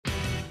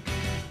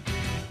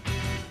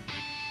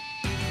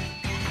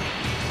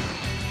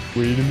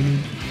Wait a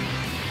minute.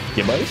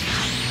 Get by this?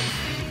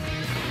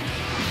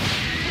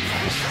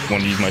 Just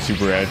want to use my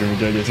super ad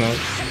which I guess not. I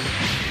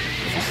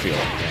just feel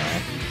like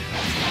that.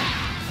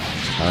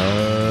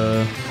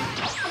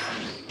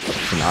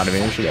 Not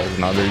advantage. That was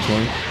not very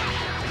strong.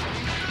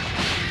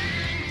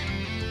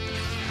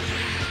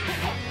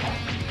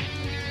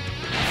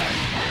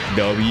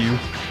 W.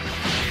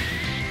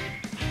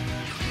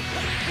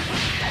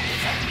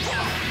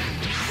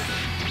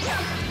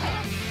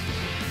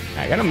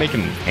 I gotta make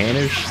him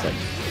vanish like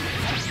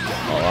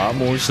a lot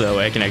more so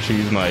I can actually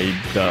use my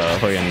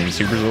fucking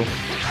super soul.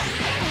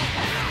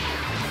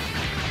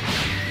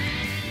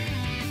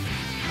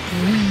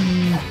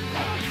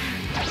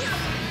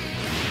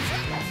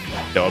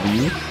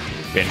 W.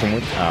 Phantom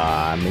Whip.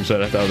 I'm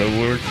sure I thought that would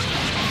work.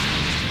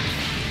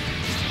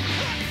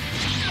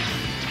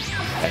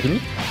 Attacking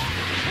me?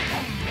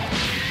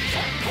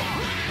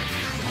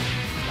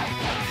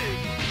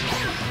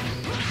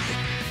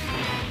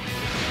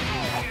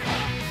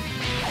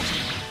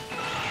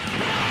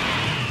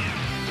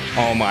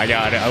 Oh my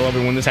god, I love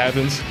it when this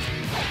happens.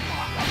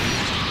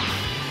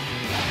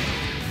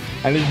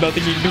 And there's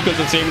nothing you can do because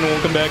the Saiyan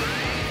won't come back.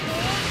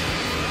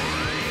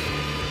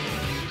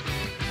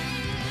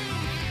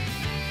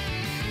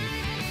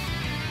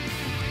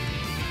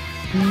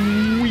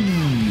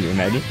 Whee!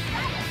 Imagine.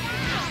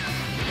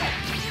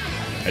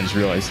 I just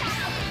realized.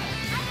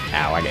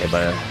 Ow, I got hit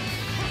by that.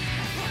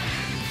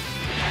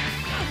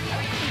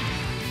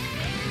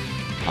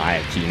 I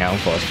have key now,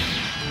 plus.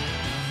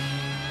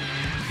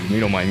 You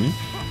don't mind me.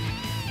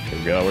 There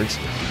we go, that works.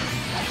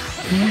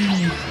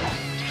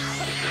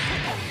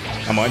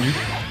 I'm on you.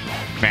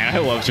 Man, I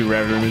love super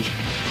rapid image.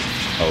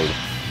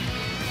 Oh.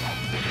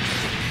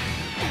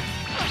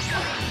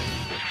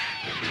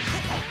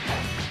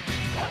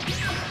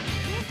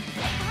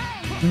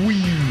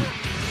 Wee.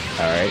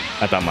 Alright,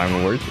 I thought mine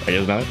would work. I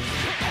guess not.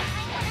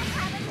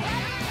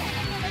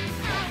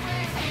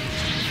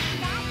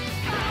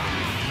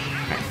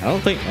 I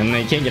don't think, and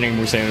they can't get any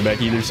more stamina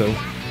back either, so.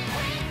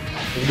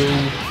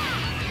 No.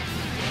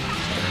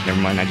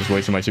 Never mind, I just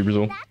wasted my super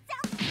soul.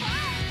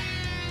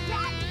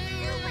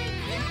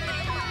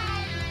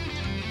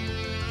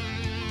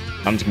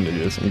 I'm just gonna do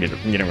this. I'm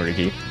getting rid of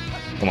key.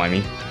 Don't mind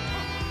me.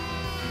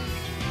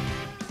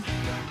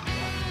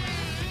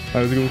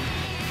 How's it go?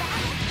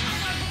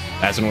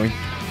 That's annoying.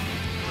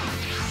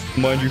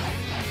 Mind you.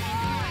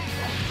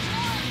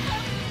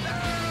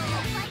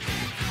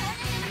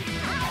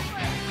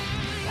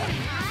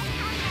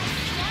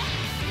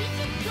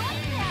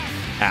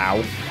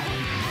 Ow.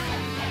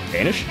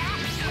 Vanish?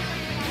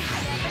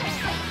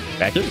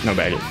 Back it? No,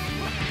 back it.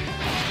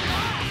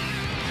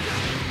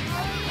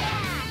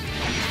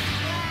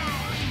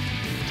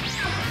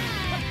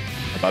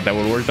 I thought that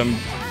would work them.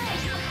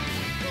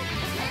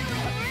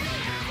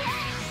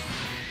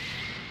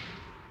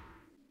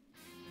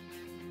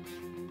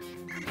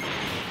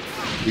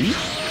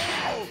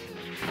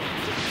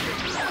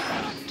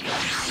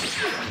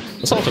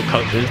 It's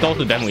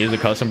also definitely is a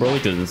custom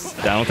Broly because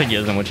I don't think he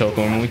has that much health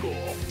normally.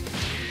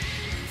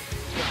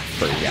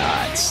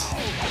 Forgot.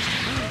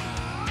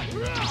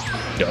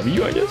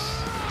 W, I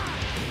guess.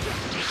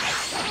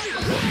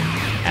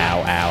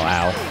 Ow, ow,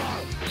 ow.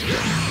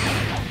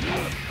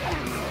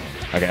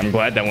 Okay, I'm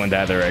glad that went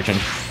that direction.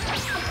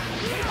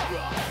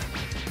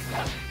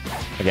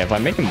 Okay, if I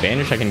make him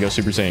vanish, I can go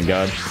Super Saiyan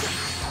God.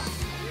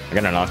 I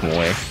gotta knock him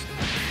away.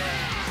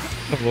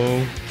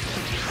 Hello.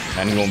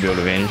 And he won't be able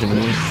to vanish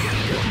anymore.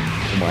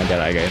 Oh my god,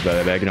 I got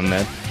that back and I'm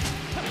mad.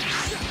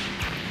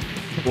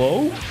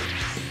 Hello?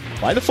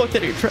 Why the fuck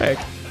did it track?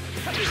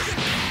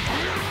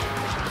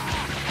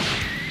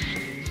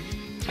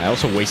 I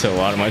also wasted a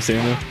lot of my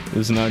stamina.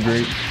 This is not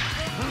great.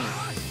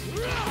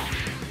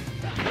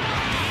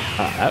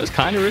 That was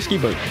kind of risky,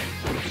 but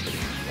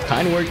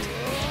kind of worked.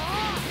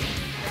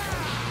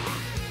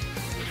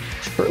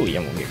 Surely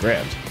I won't get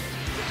grabbed.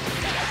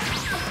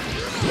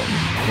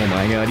 Oh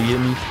my god, he hit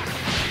me.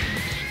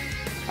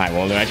 Alright,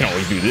 well then I can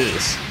always do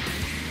this.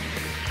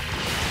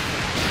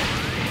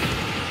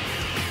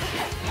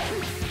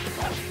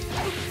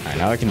 Alright,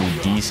 now I can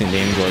do decent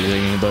damage while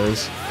doing the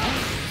buzz.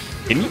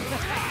 Hit me?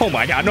 Oh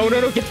my god, no, no,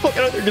 no, get the fuck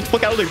out of there, get the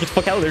fuck out of there, get the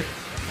fuck out of there.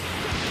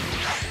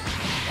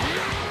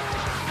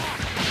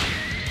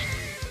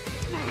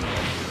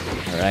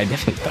 Alright, I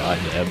definitely thought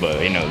that,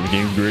 but you know, the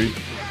game's great.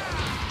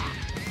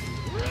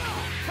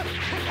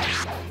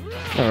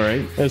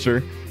 Alright, that's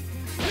fair.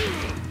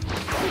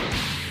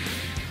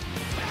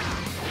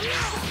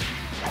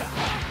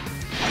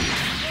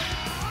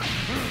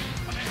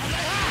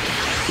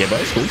 Yeah, but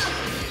it's cool.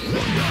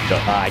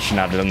 I should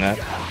not have done that.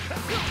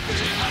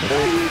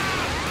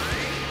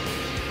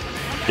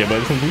 Yeah, but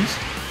this one, please.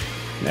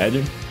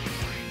 Imagine.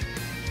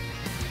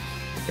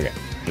 Okay,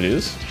 do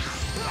this.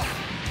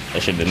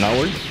 That shit did not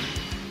work.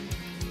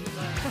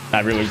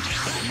 That really,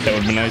 that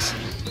would have been nice.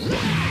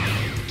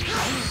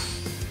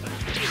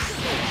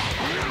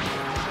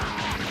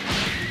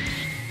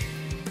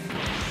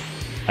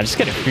 I just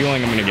get a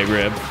feeling I'm gonna get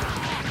grabbed.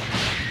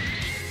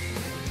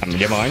 I'm gonna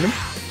get behind him.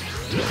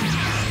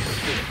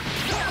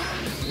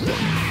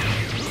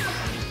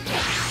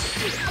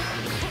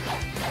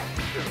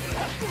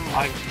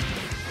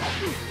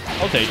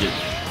 I'll take it.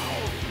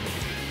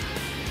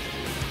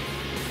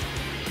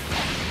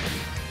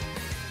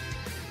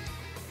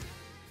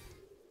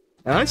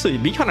 Honestly,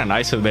 it'd be kind of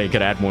nice if they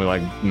could add more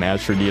like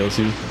maps for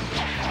DLC.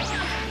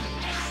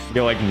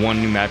 Get like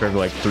one new map every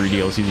like 3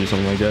 DLCs or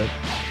something like that.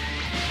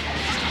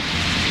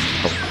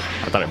 Oh,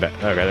 I thought I bet.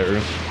 Okay, there we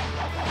go.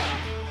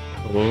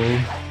 Hello.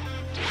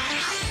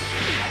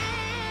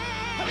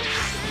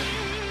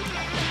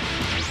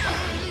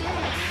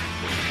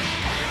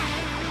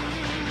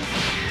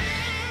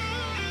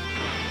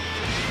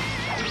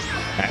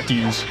 I have to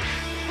use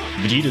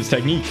Vegeta's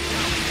technique.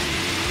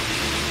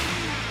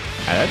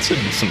 That's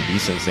some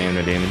decent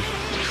stamina damage.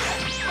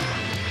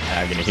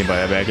 I'm gonna hit by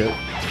that back up.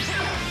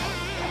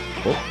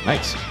 Oh,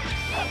 nice.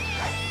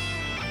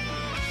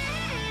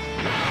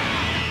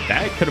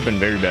 That could have been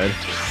very bad.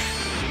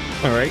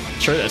 Alright,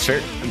 sure, that's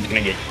fair. I'm just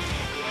gonna get.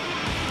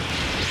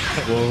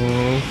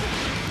 Whoa.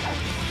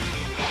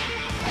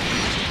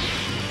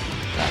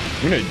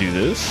 I'm gonna do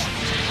this.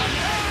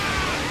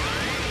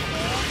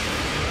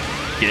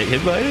 Get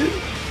hit by it.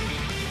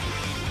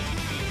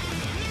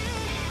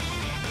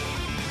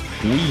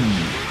 Wee.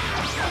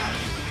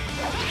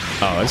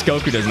 Oh, this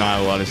Goku does not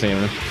have a lot of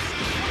stamina.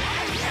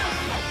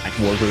 I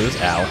can work with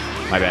this. Ow.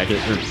 My back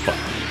hit. Fuck.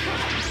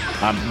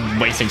 I'm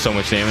wasting so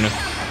much stamina.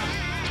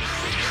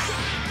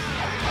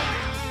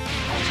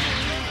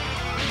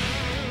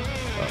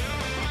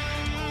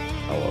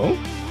 Hello?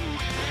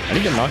 I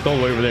didn't get knocked all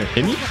the way over there.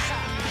 Hit me?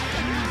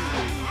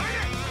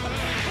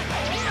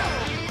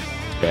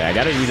 Okay, I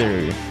gotta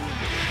either...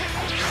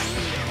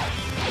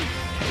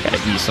 Gotta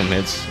eat some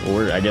hits,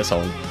 or I guess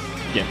I'll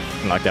get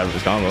knocked out of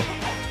this combo.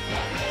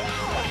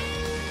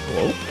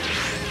 Hello?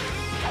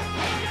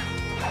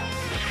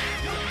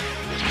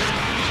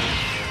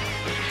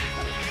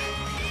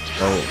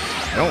 Oh,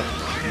 I don't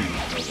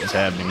know what's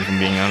happening, if I'm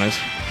being honest.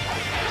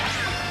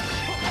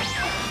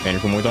 Banner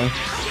one more time.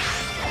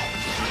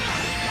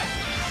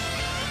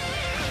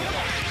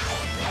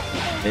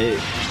 Hey.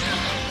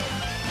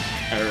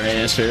 Alright,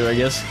 that's fair, I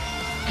guess.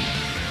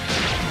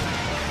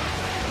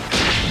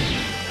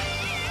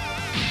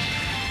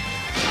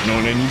 You know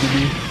what I need to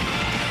do?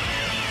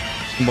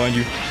 Combine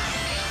you.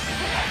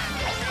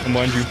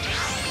 Combine you.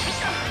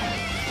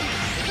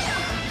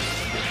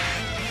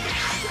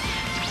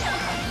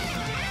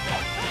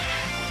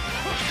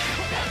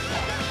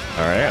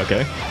 Alright,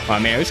 okay. Oh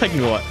man, at least I can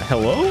go.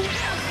 Hello?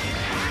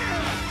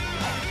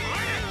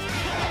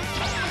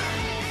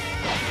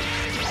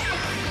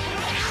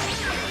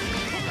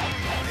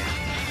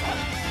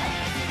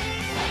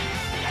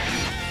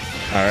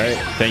 Alright,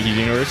 thank you,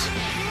 Xenoverse.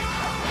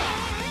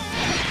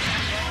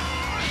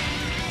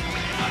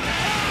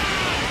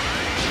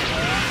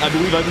 I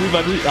believe.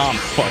 Oh, I'm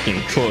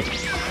fucking cooked.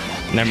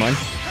 Never mind.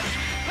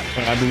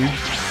 I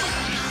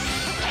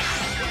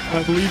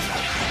believe.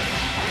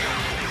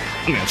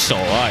 I mean, I'm still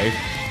alive.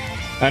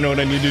 I know what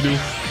I need to do.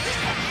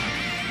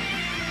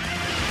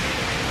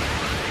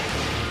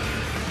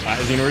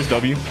 Xenoverse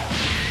W.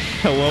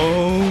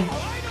 Hello?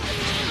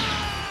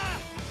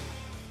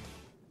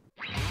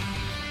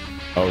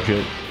 Oh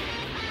shit.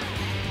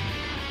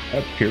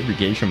 A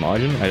purification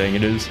margin? I think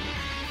it is.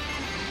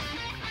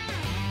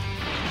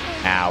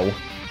 Ow.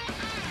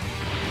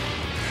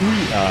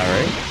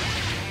 Alright.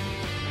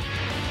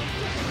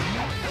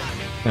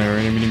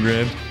 Alright, I'm gonna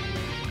grab.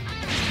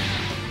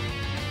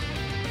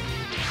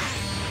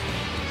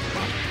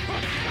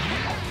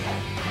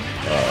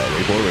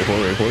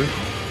 Wait for it.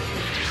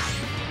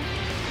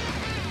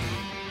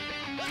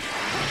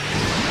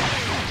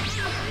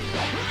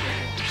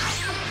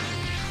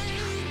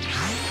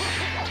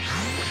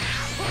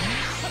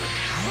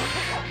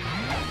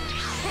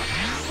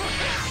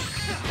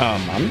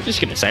 I'm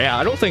just gonna say,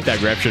 I don't think that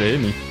grab should have hit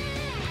me.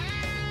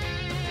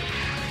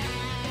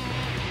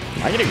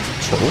 Am I getting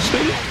control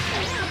spin?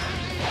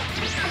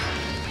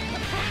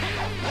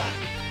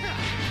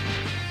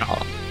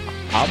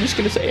 I'm just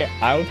gonna say,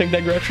 I don't think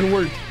that grab should have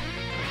worked.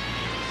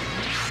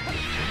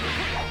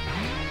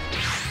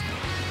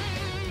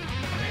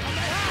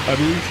 I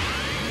believe.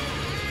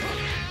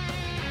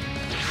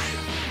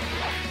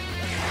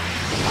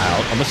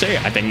 I'm gonna say,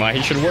 I think my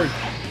hit should have worked.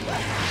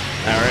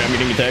 Alright, I'm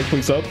getting attacked,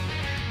 please up.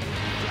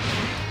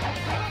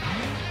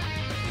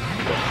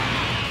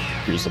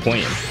 Here's the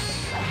plan.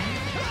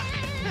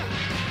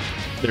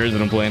 There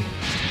isn't a plan.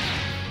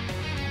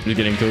 Just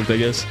getting cooked, I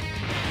guess.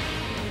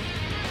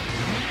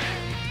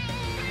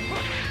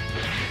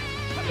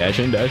 Dash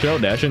in, dash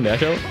out, dash in,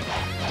 dash out.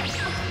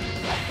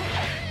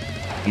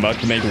 I'm about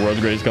to make the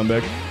world's greatest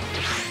comeback.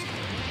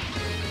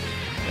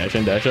 Dash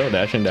in, dash out,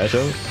 dash in, dash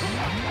out.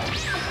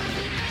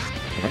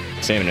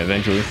 Salmon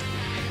eventually.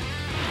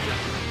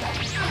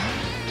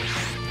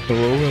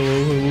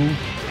 Hello.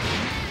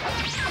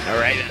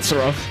 Alright, that's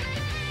rough.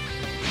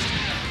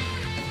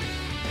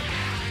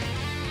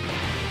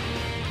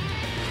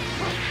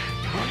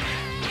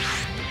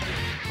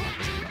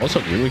 Also,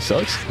 it really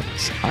sucks.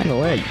 It's kind of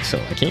laggy, so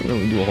I can't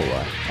really do a whole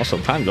lot. Also,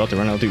 time's about to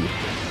run out too.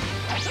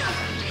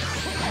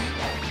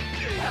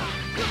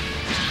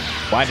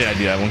 Why did I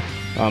do that one?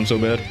 Oh, I'm so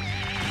bad.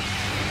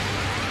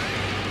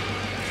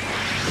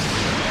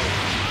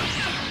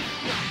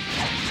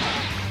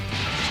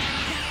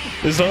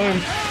 This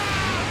time.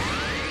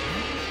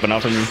 But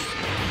not for me.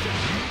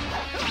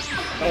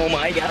 Oh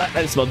my god,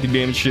 that's about the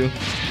damage too.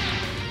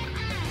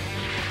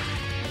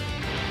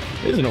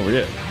 It isn't over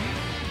yet.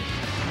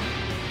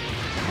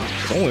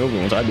 It's only over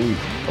once I bleed.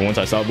 Or once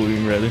I stop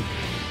bleeding, rather.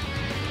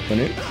 Isn't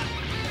it?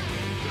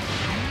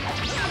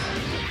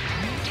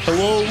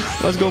 Hello?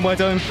 Let's go, my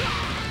time.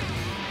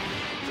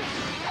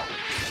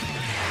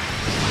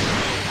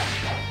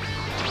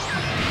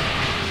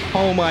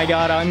 Oh my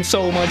god, I'm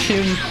so much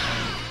him.